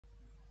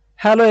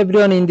Hello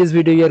everyone, in this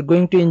video you are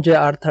going to enjoy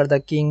Arthur the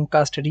King,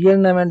 cast real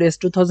name and age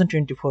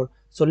 2024.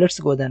 So let's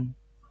go then.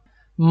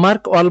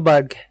 Mark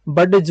Wahlberg,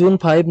 birthday June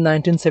 5,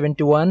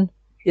 1971,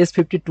 age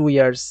 52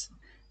 years.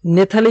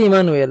 Nathalie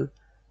Emmanuel,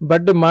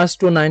 birthday March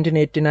 2,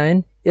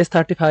 1989, age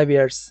 35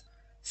 years.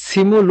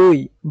 Simu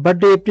Louis,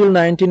 birthday April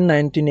 19,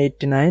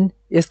 1989,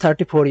 age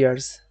 34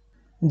 years.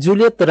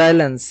 Juliet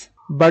Rylance,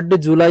 birthday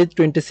July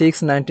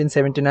 26,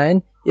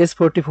 1979, age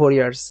 44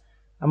 years.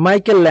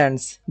 Michael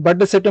Lance,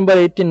 birthday September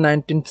 18,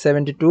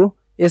 1972,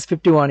 age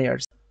 51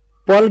 years.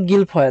 Paul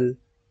Guilfoyle,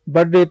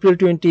 birthday April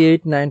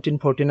 28,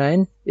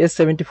 1949, age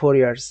 74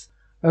 years.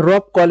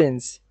 Rob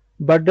Collins,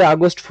 birthday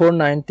August 4,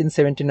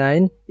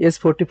 1979, age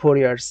 44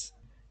 years.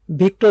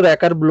 Victor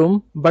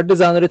Ackerbloom, birthday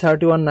January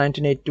 31,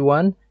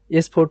 1981,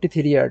 age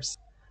 43 years.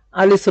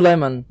 Ali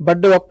Sulaiman,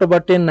 birthday October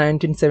 10,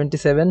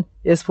 1977,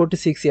 age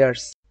 46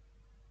 years.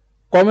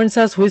 Comments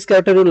us which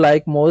character you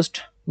like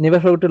most. Never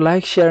forget to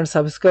like, share and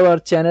subscribe our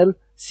channel.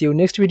 See you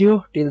next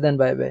video. Till then,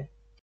 bye bye.